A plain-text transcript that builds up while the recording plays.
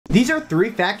These are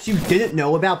 3 facts you didn't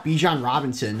know about Bijan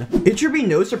Robinson. It should be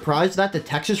no surprise that the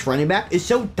Texas running back is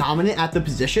so dominant at the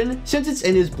position since it's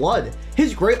in his blood.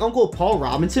 His great uncle Paul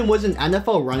Robinson was an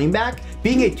NFL running back,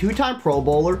 being a 2-time Pro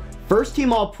Bowler,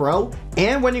 first-team All-Pro,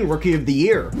 and winning Rookie of the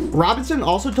Year. Robinson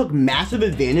also took massive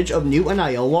advantage of new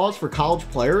NIL laws for college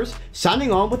players, signing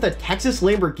on with a Texas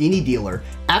Lamborghini dealer,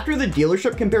 after the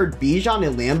dealership compared Bijan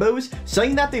and Lambos,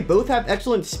 saying that they both have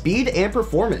excellent speed and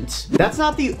performance. That's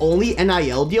not the only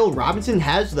NIL deal Robinson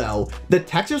has though. The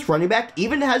Texas running back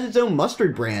even has its own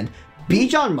mustard brand.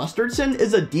 Bijan Mustardson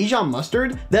is a Dijon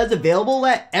mustard that is available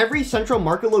at every Central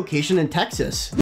Market location in Texas.